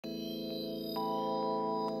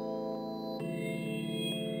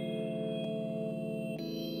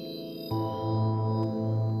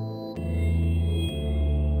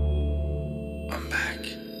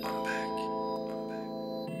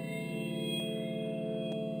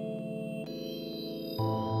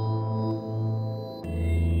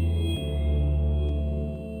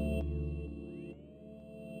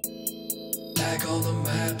back on the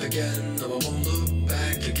map again. No, I won't look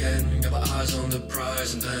back again. Got my eyes on the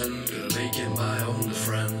prize and then gonna make it my only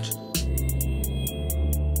friend.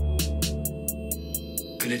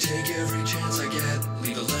 Gonna take every chance I get,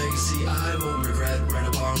 leave a legacy I won't regret. Write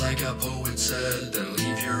a bar like a poet said, then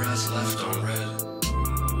leave your ass left on red.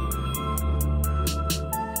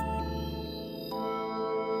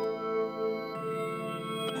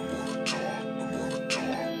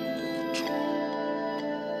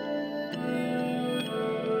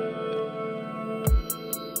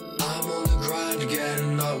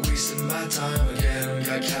 Again, not wasting my time again.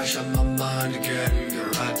 Got cash on my mind again. Gonna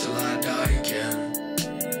ride till I die again.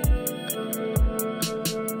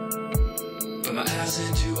 Put my ass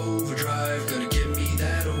into overdrive. Gonna give me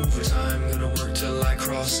that overtime. Gonna work till I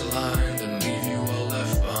cross the line, then leave you all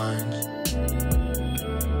left behind.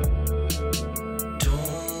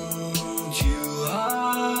 Don't you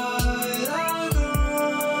hide, I'm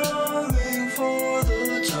coming for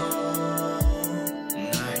the top,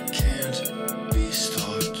 and I can't be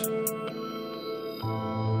stopped.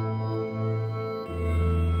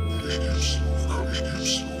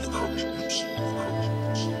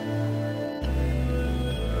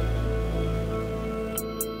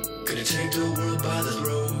 Gonna take the world by the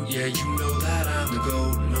throat. Yeah, you know that I'm the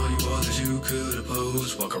GOAT, and all you others you could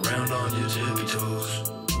oppose. Walk around on your tippy toes.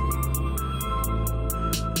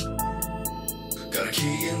 Got a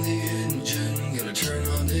key in the engine, gonna turn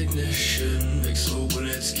on the ignition. Make slow when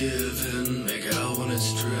it's given, make out when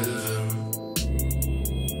it's driven.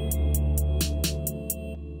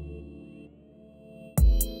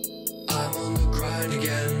 I'm on the grind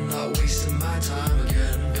again, not wasting my time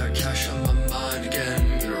again. Got cash on my mind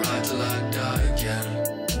again, gonna ride till I die again.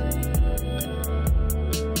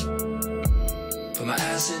 Put my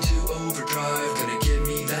ass into overdrive, gonna give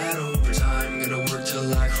me that overtime. Gonna work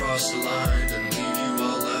till I cross the line, then leave you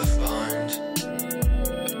all left behind.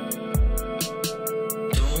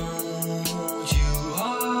 Don't you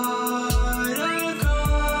hide, I'm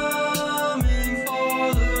coming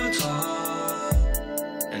for the top,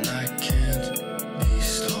 and I can't be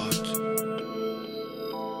stopped.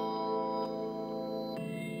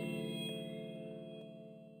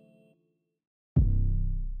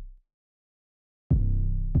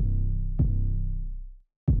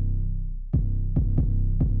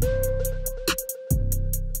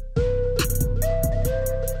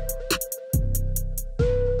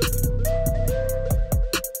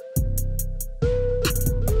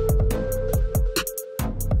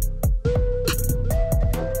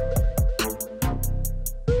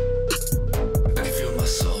 I can feel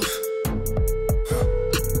myself.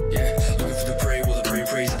 Yeah, looking for the prey. Will the prey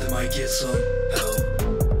praise that they might get some help?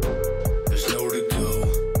 There's nowhere to go.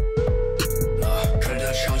 Nah, trying to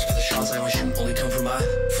dodge shots, but the shots I only shoot only come from my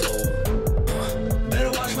flow.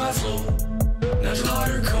 Better watch my flow, not too hot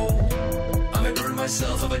or cold. I might burn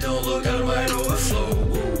myself if I don't look out of my overflow.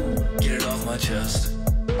 Get it off my chest,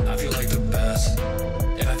 I feel like the best.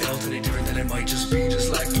 If I felt any different, then it might just be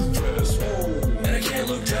just like the rest. And I can't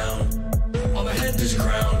look down, on my head there's a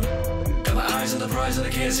crown. Got my eyes on the prize and I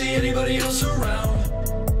can't see anybody else around.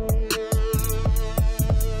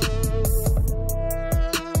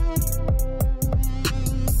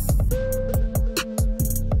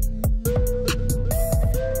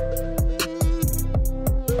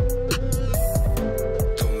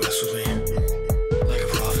 Don't mess with me, like a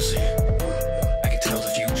prophecy. I can tell the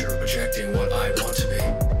future, projecting what I want to be.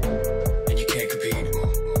 And you can't compete,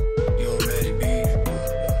 you already beat.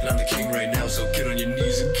 And I'm the king right now, so get on your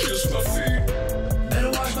knees and kiss my feet. Better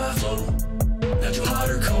watch my flow, not too hot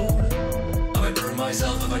or cold. I might burn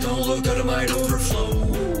myself if I don't look good, I might overflow.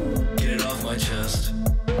 Get it off my chest,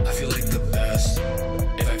 I feel like the best.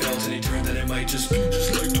 If I felt any different, then it might just be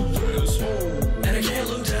just like the rest. And I can't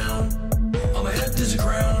look down, on my head there's a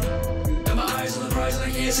crown. Got my eyes on the prize and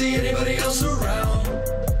I can't see anybody else around.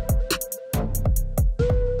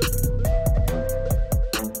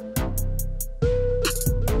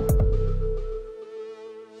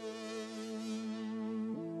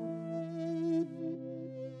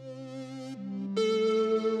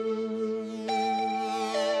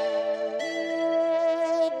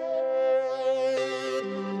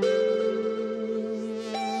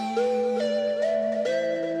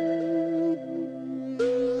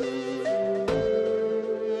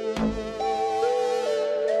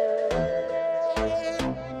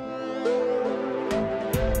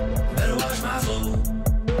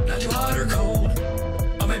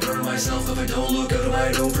 If I don't look out, I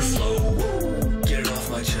might overflow. Get it off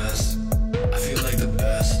my chest, I feel like the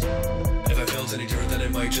best. If I felt any different, then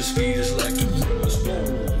it might just be just like the rest.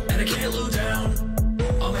 And I can't look down,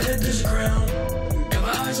 on my head there's a crown. Got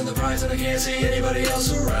my eyes on the surprised that I can't see anybody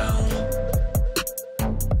else around.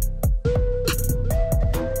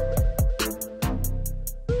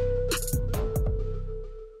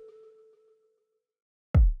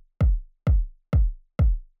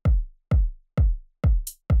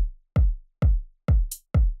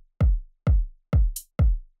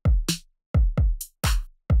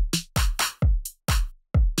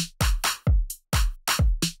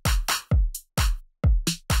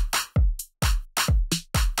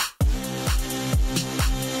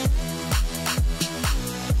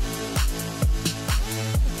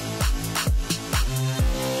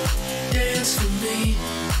 Dance for me,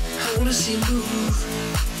 I wanna see you move.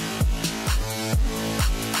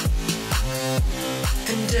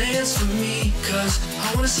 And dance for me, cause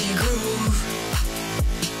I wanna see you groove.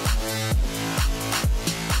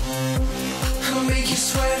 I'ma make you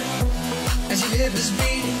sweat as you hit this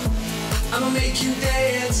beat. I'ma make you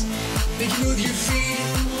dance, make you move your feet.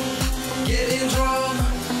 Get in drum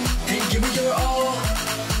and give me your all.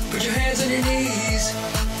 Put your hands on your knees,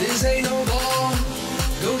 this ain't no ball.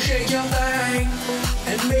 Go shake your thing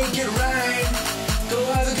and make it right. Go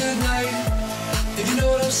have a good night, if you know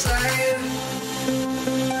what I'm saying.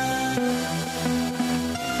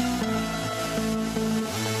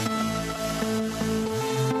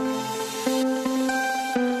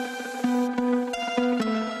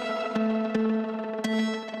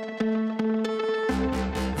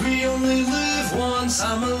 We only live once,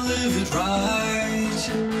 I'ma live it right.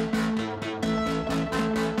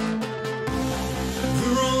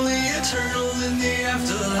 Eternal in the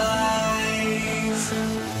afterlife.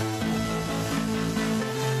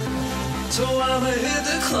 So I'ma hit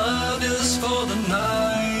the club just for the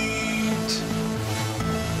night.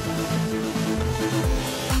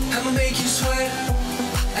 I'ma make you sweat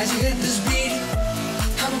as you hit this beat.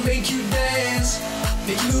 I'ma make you dance,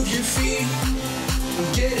 make you move your feet.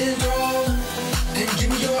 Get in drum and give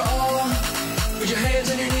me your all. Put your hands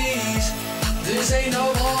on your knees, this ain't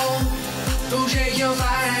no ball. Go shake your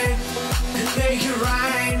thing and make it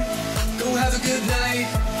right. Go have a good night,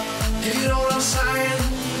 if you know what I'm saying.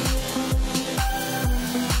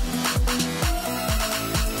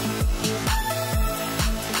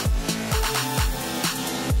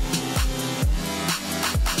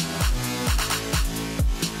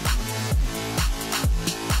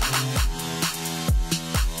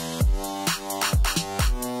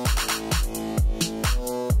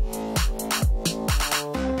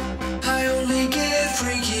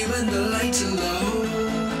 Freaky when the lights are low.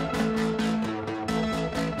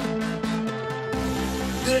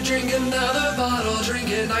 Gonna drink another bottle, drink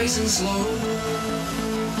it nice and slow.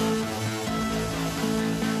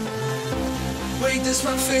 Wait, this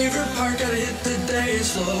my favorite part, gotta hit the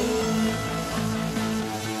dance floor.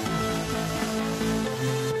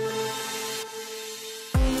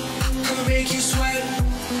 I'ma make you sweat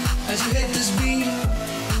as you hit this beat.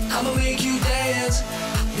 I'ma make you dance,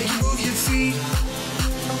 make you move your feet.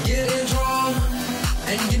 Get in drum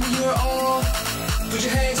and give me your all. Put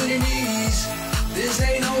your hands on your knees, this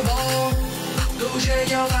ain't no ball. Go shake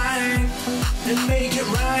your thing and make it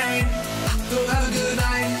right. Go have a good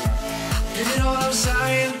night, if you know what I'm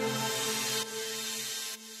saying.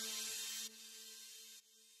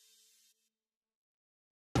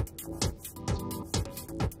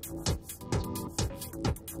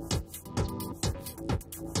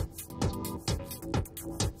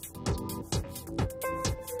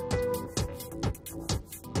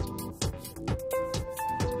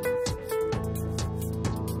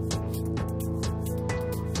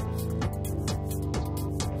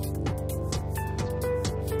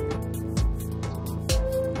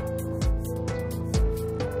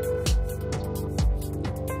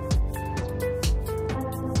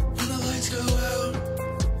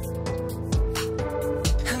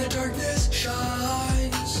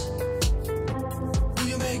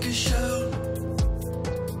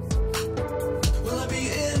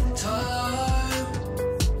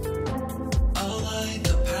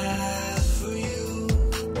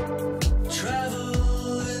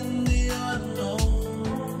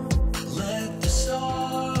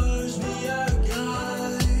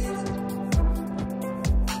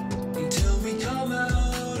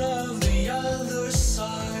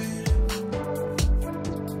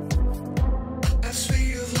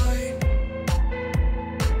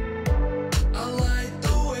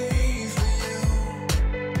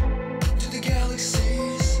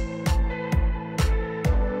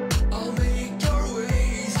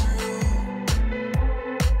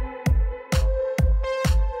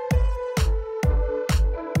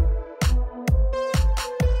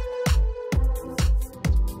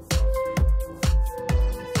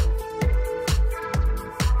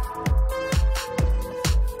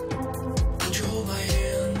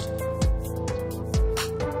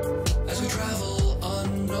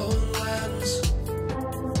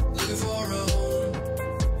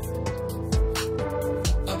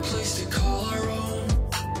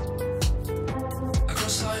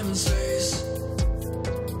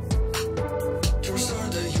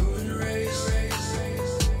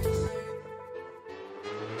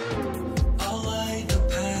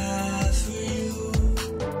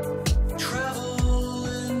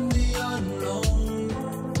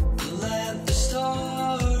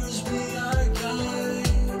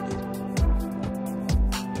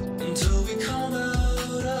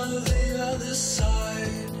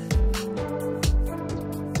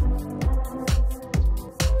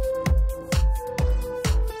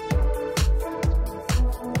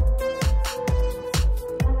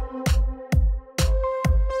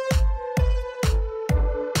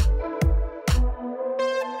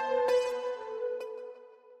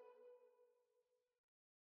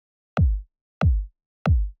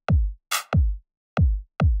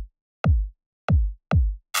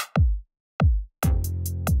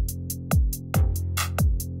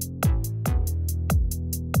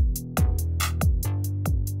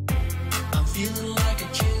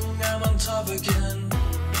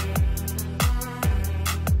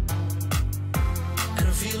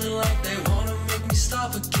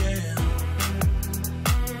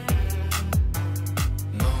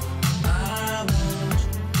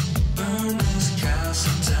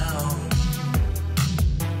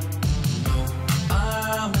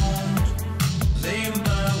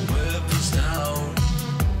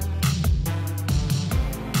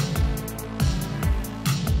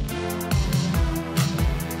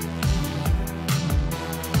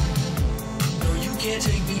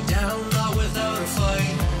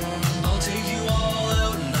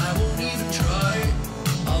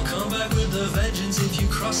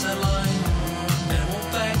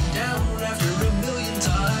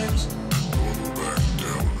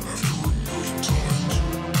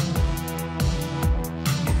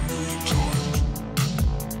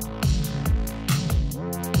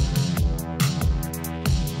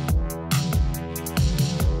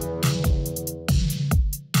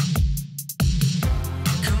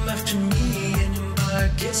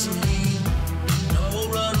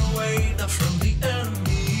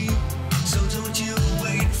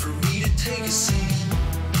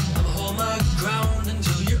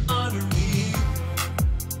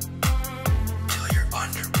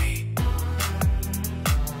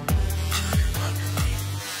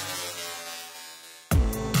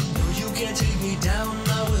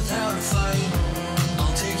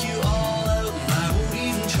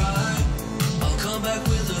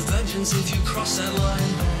 vengeance if you cross that line.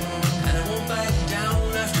 And I won't back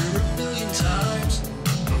down after a million times.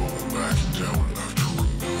 I won't back down after a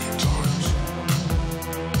million times.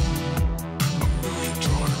 A million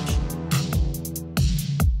times.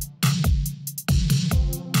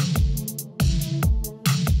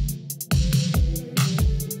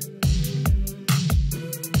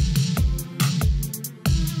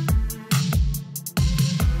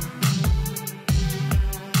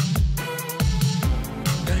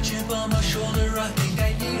 Got a chip on my shoulder, I think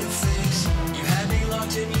I need a fix. You had me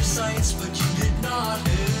locked in your sights, but you did not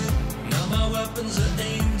hit. Now my weapons are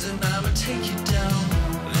aimed and I'ma take you down.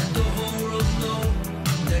 Let the whole world know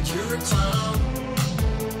that you're a clown.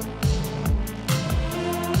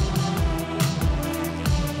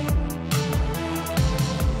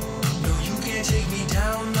 No, you can't take me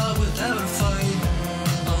down, not without a fight.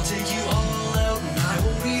 I'll take you all out and I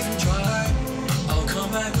won't even try. I'll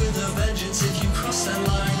come back with a vengeance if you cross that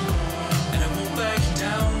line. And I won't back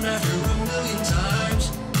down after a million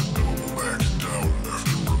times. I won't back down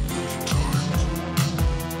after a million times.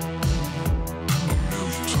 A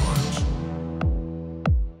million times.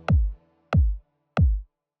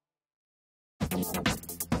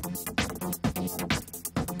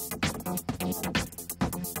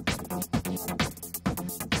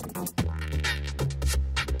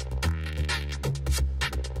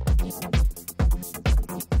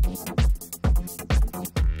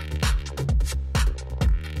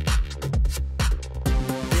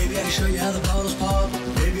 Maybe I can show you how the bottles pop.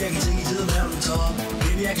 Maybe I can take you to the mountaintop.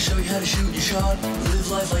 Maybe I can show you how to shoot your shot. Live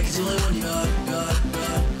life like it's the only one you got.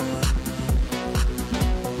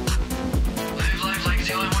 Live life like it's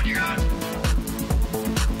the only one you got.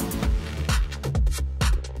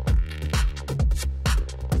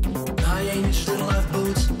 I ain't interested in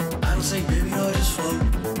lifeboats. I don't sink, baby, no, I just float.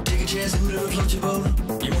 Take a chance, do whatever floats your boat.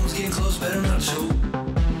 Your moment's getting close, better not choke.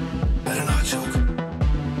 Better not choke.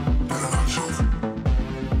 Better not choke.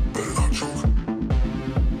 Better not choke.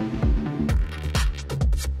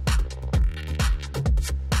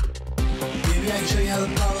 Maybe I can show you how the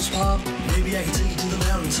bottles pop. Maybe I can take you to the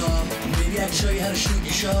mountaintop. Maybe I can show you how to shoot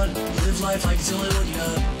your shot. Live life like it's the only one you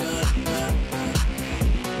got.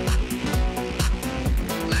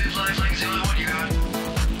 Live life like it's the only one you got.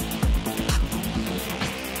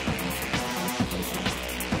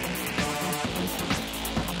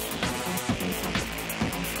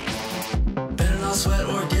 Better not sweat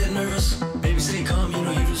or get nervous. Baby, stay calm, you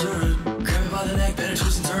know you deserve it. Grab me by the neck, better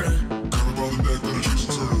twist and turn it. Grab me by the neck, better twist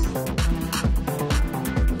and turn it.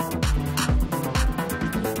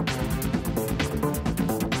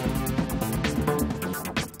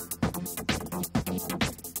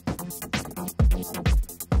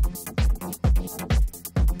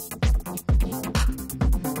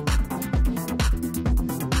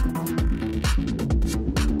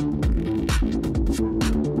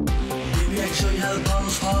 Maybe I can show you how the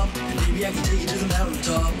bottles pop. And maybe I can take you to the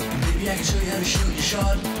mountaintop. And maybe I can show you how to shoot your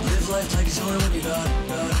shot. Live life like it's the only one you got.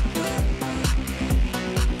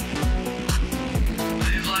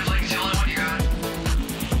 Live life like it's the only one you got.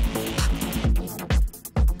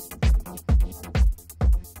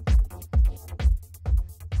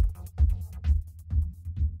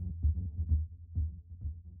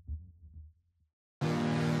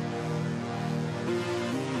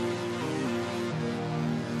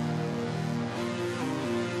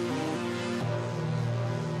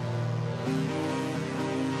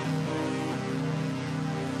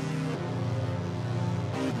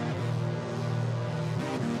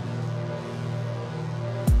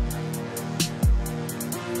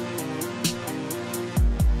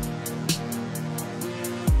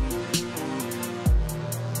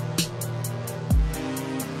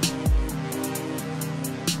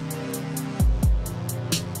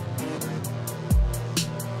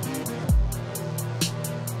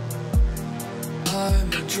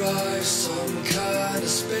 I'ma drive some kind of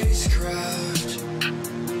spacecraft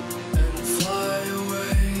and fly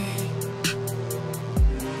away,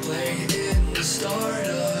 play in the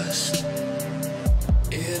stardust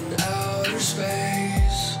in outer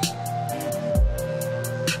space.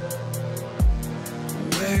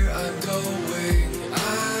 Where I'm going,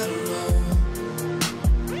 I don't know.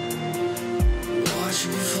 Watch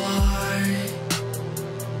me fly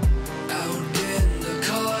out in the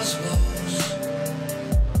cosmos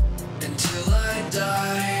and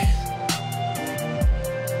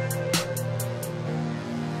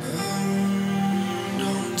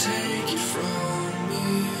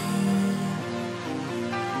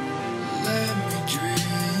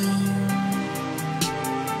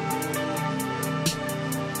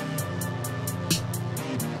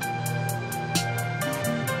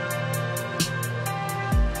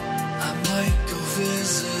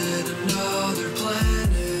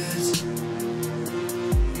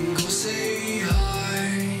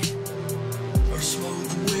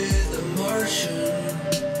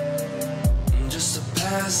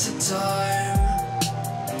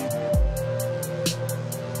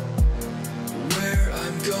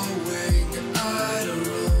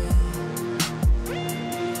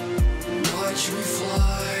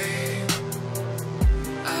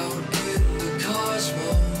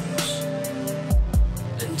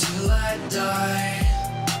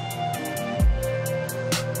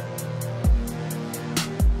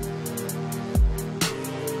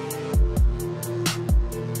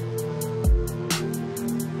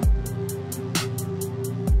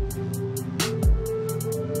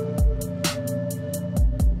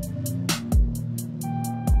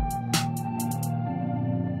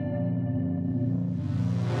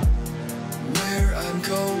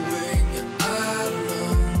going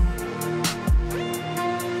alone.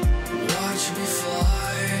 Watch me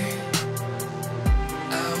fly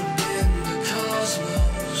out in the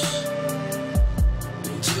cosmos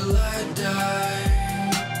until I die.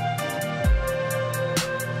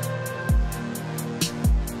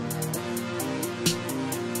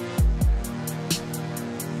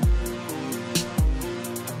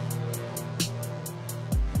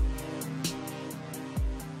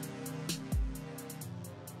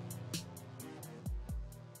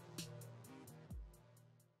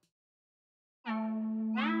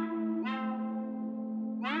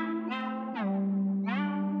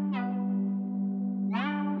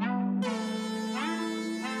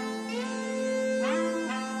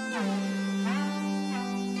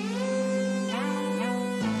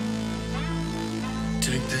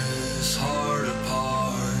 Take this heart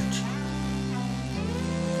apart,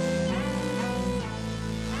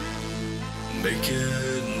 make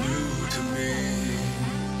it new to me.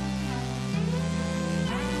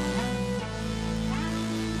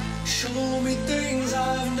 Show me things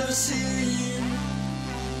I've never seen,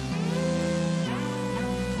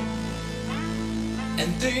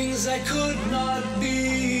 and things I could not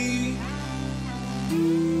be.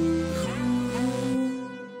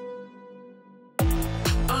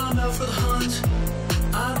 I'm out for the hunt,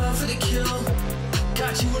 I'm out for the kill.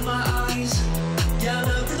 Got you in my eyes, yeah, I'm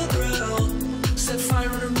out for the thrill. Set fire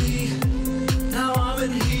under me, now I'm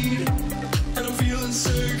in heat, and I'm feeling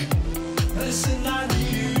sick. Medicine I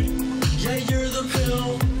need, yeah, you're the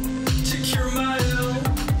pill to cure my ill.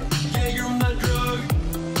 Yeah, you're my drug,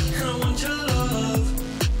 and I want your love.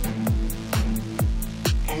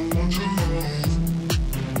 I want your love.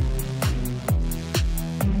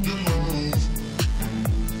 Your love.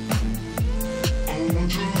 I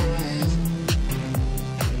want your love.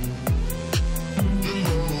 Your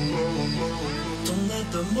love. Don't let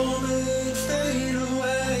the moment fade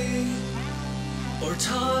away, or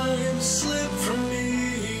time slip from me,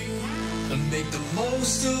 and make the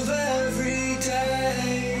most of every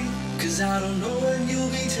day. Cause I don't know when you'll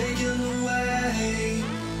be taken away,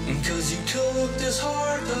 and cause you took this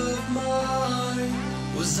heart of mine.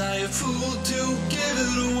 Was I a fool to give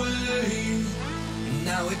it away?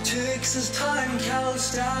 Now it ticks as time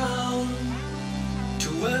counts down to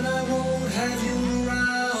when I won't have you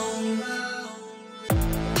around.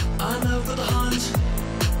 I'm out for the hunt,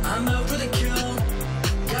 I'm out for the kill.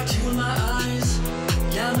 Got you in my eyes,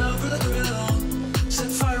 yeah, I'm out for the thrill. Set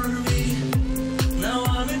fire under me, now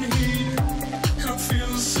I'm in heat, and I'm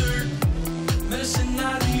feeling sick. Medicine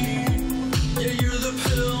I need, yeah, you're the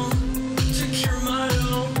pill to cure my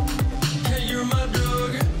ill. Yeah, you're my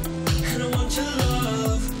drug, and I want your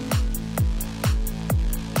love.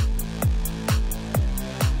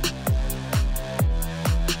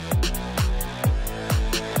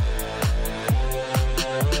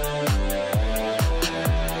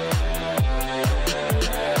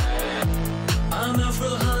 I'm out for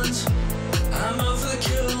the hunt, I'm out for the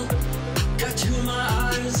kill. Got you in my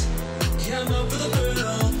eyes, yeah, I'm out for the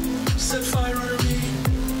thrill. Set fire under me,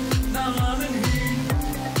 now I'm in heat,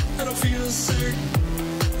 and I'm feeling sick.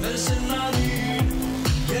 Medicine I need,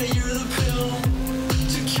 yeah, you're the pill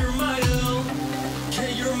to cure my ill. Yeah,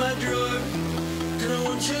 you're my drug, and I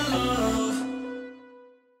want your love.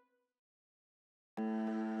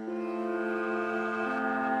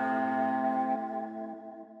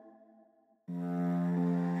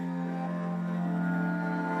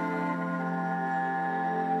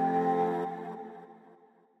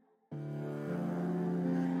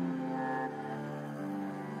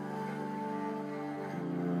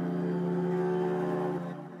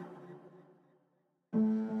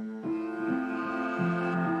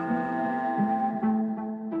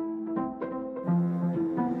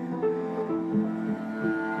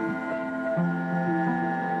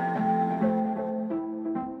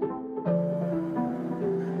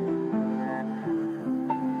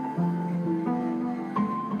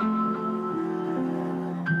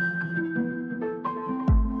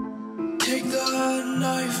 Take the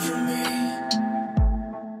knife from me,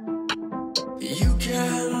 you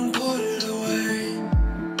can put it away.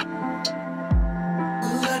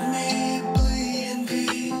 Let me bleed in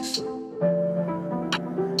peace.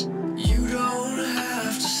 You don't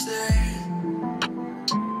have to stay.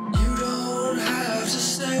 You don't have to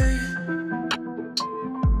stay.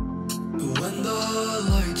 When the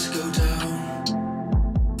lights go down,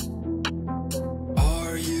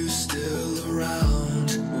 are you still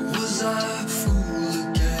around? Was I a fool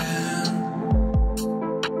again?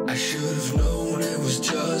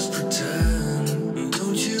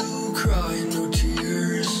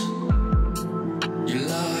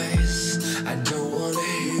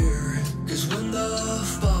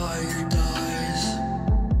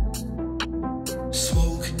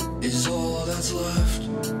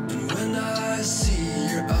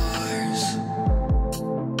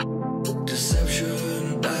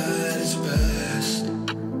 its best.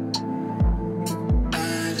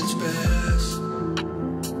 At its best.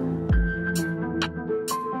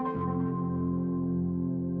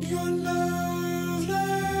 Your love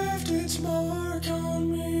left its mark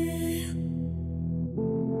on me,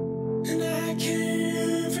 and I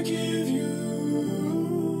can't forgive you.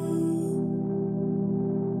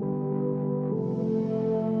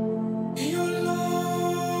 Your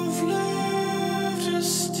love left a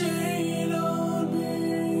stain on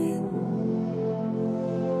me.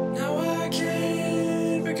 Now I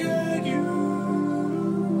can't forget you.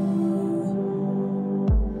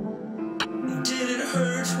 Did it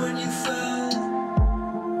hurt when you fell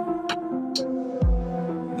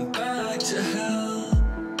back to hell?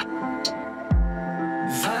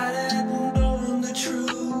 If I hadn't known the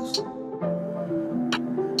truth,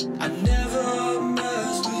 I never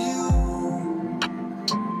messed with you.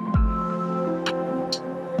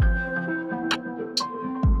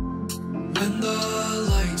 When the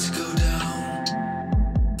lights go down,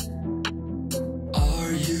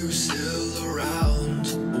 are you still around?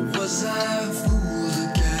 Or was I fooled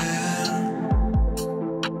again?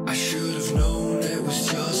 I should have known it was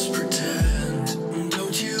just pretend.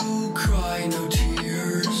 Don't you cry, no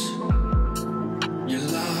tears. Your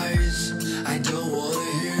lies I don't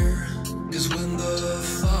wanna hear. 'Cause when the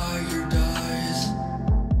fire dies,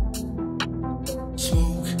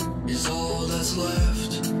 smoke is all that's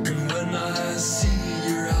left. And when I see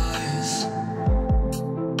your eyes,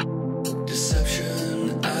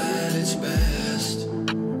 deception at its best.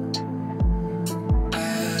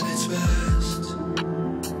 At its best.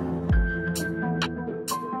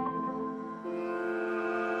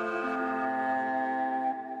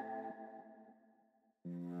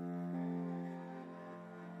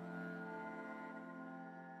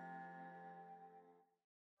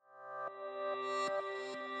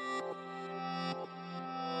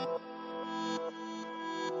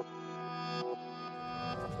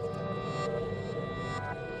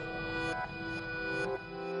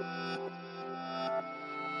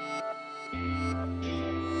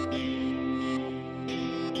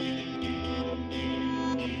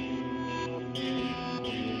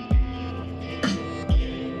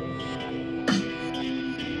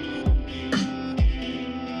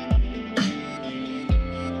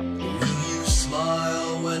 Will you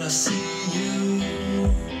smile when I see you?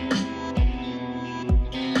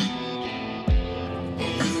 Or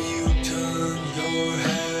will you turn your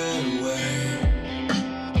head away?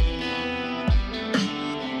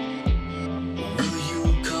 Will you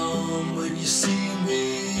come when you see me?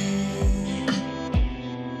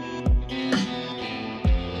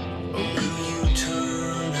 Or will you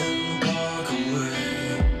turn and walk away?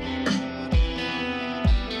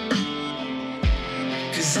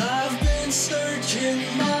 'Cause I've been searching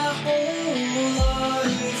my whole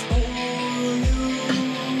life for you.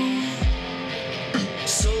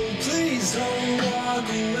 So please don't walk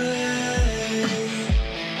away.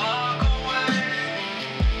 Walk away.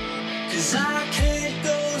 'Cause I can't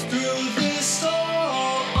go through this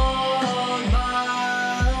all on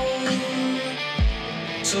my own.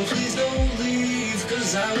 So please don't leave,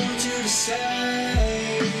 'cause I want you to stay.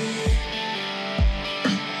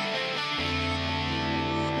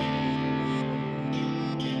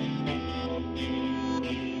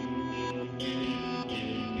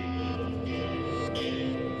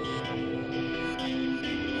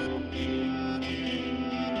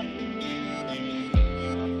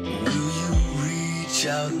 Will you reach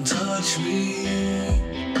out and touch me?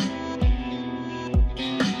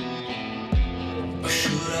 Or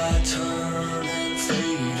should I turn and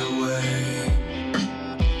fade away?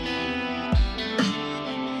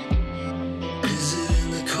 Is it in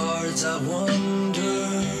the cards, I wonder?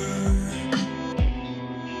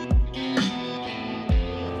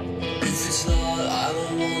 If it's not, I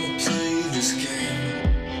don't wanna play this game.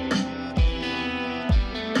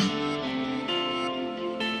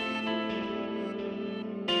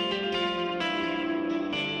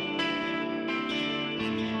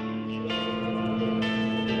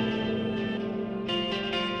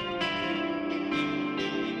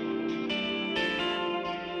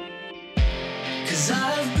 Cause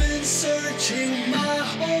I've been searching my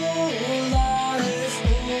whole life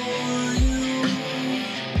for you.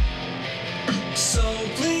 So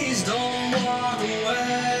please don't walk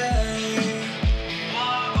away.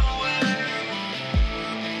 Walk away.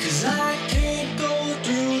 Cause I can't go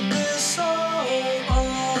through this all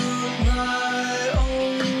on my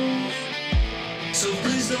own. So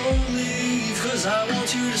please don't leave, cause I want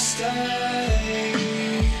you to stay.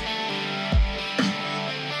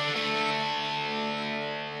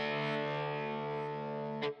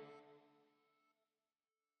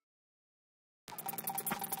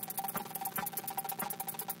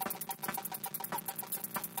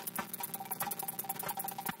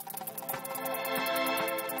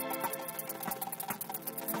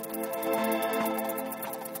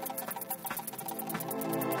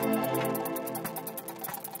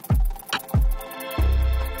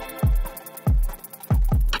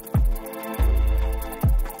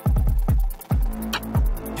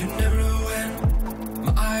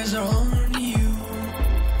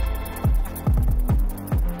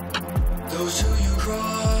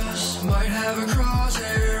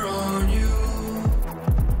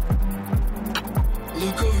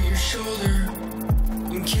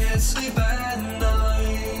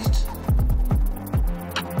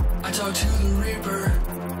 talk to the Reaper.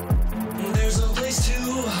 There's no place to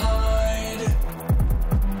hide.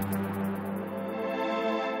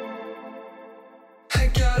 I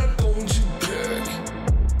got a bone to pick,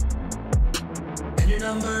 and your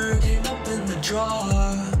number came up in the draw.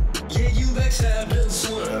 Yeah, you backstabbed and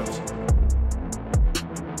slipped.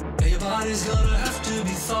 Now your body's gonna have to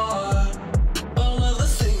be thawed. All of the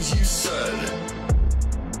things you said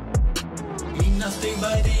mean nothing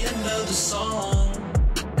by the end of the song.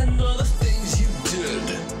 And all the things you did,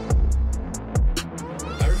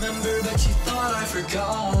 I remember, but you thought I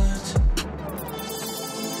forgot.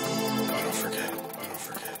 I don't forget, I don't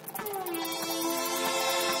forget.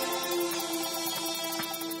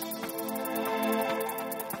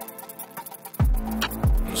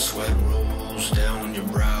 The sweat rolls down your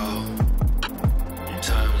brow. Your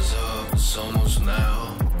time is up, it's almost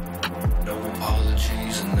now. No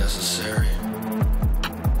apologies are necessary.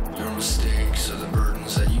 Your mistakes are the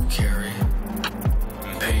burdens that you carry.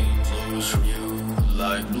 And pain flows from you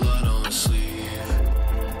like blood on a sleeve.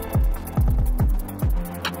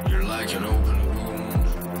 You're like an open wound,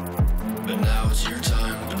 but now it's your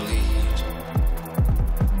time to bleed.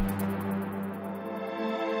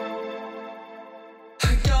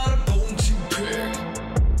 I got a bone to pick,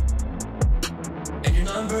 and your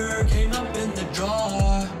number came up in the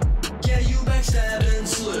draw. Yeah, you backstabbed and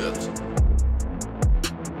slipped.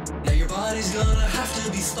 Now your body's gonna have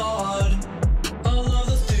to be thawed. All of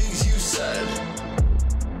the things you said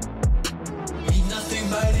mean nothing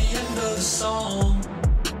by the end of the song.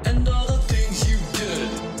 And all the things you did,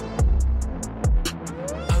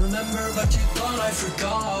 I remember, but you thought I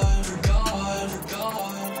forgot, forgot, forgot.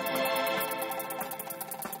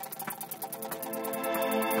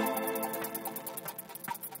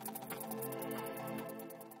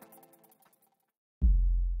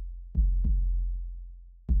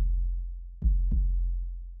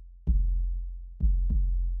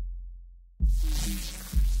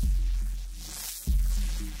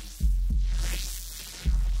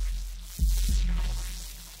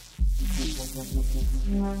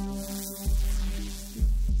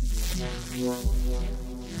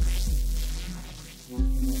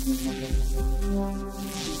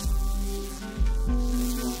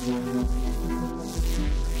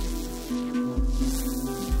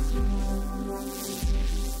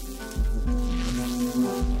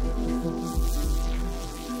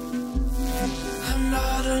 I'm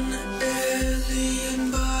not an alien,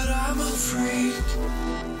 but I'm a freak.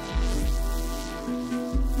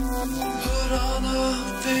 Put on a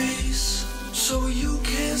face so you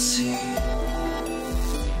can't see.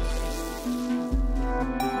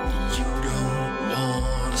 You don't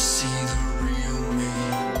wanna see the real me.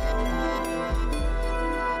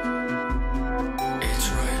 It's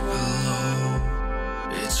right below,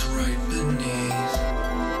 it's right beneath.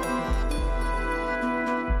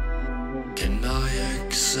 Can I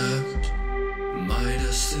accept my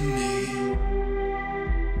destiny?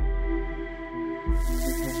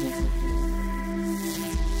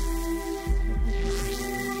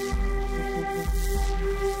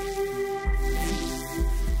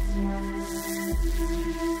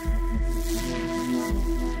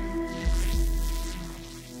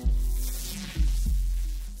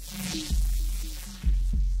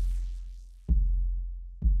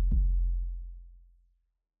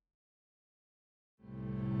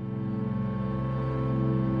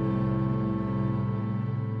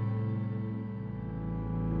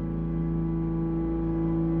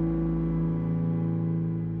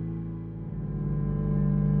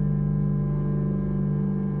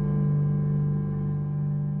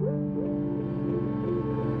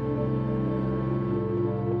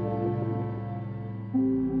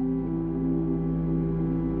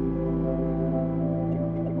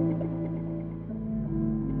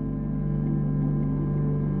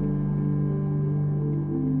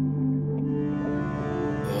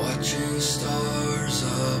 Watching stars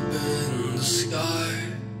up in the sky,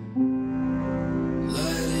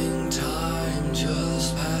 letting time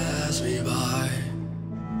just pass me by.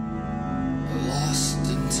 Lost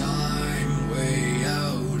in time, way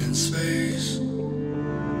out in space,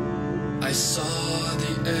 I saw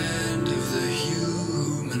the end of the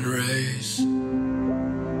human race.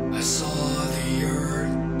 I saw the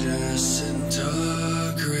earth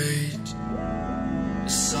disintegrate, the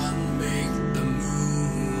sun make the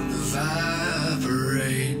moon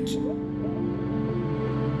evaporate.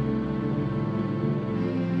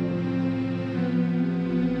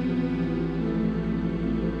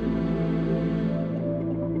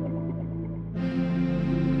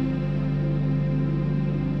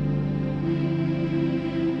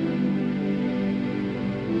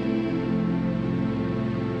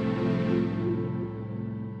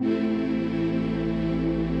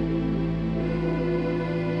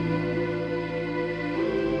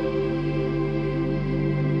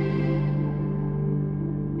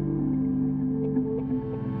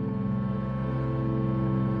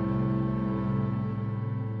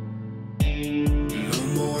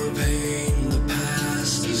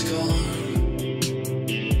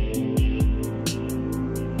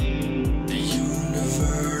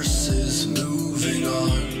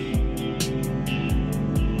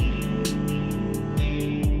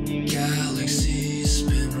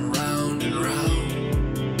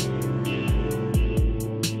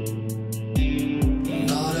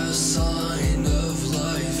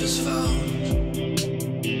 was found.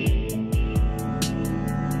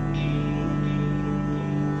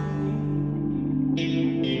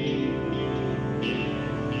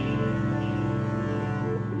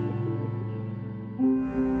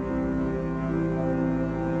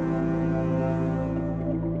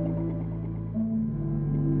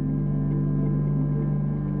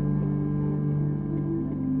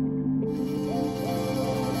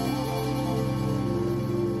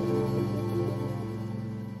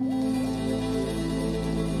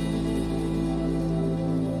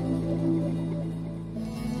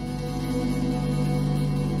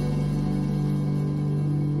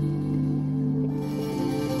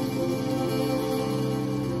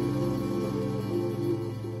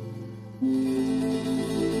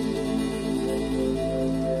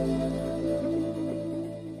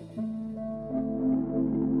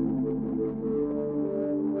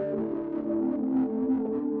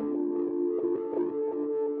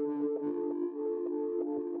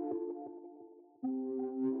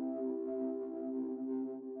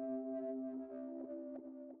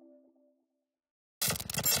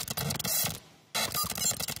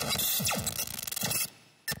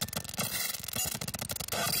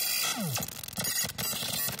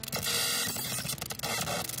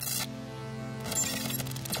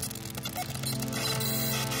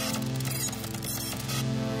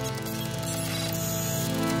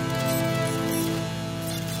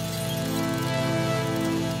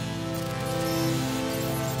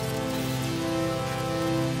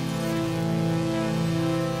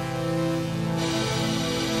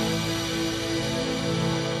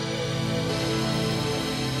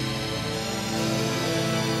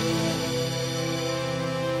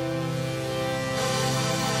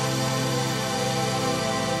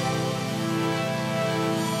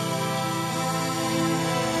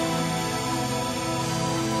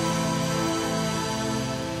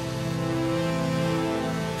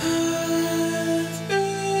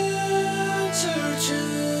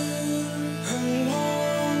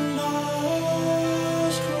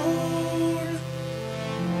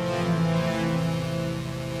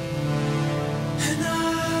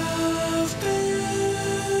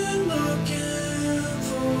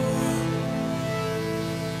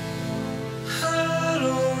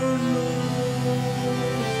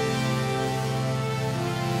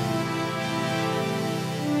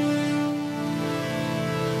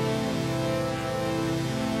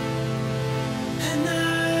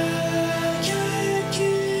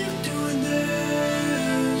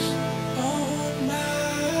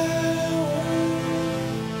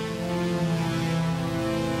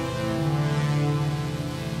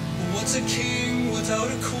 What's a king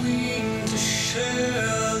without a queen to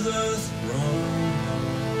share the throne?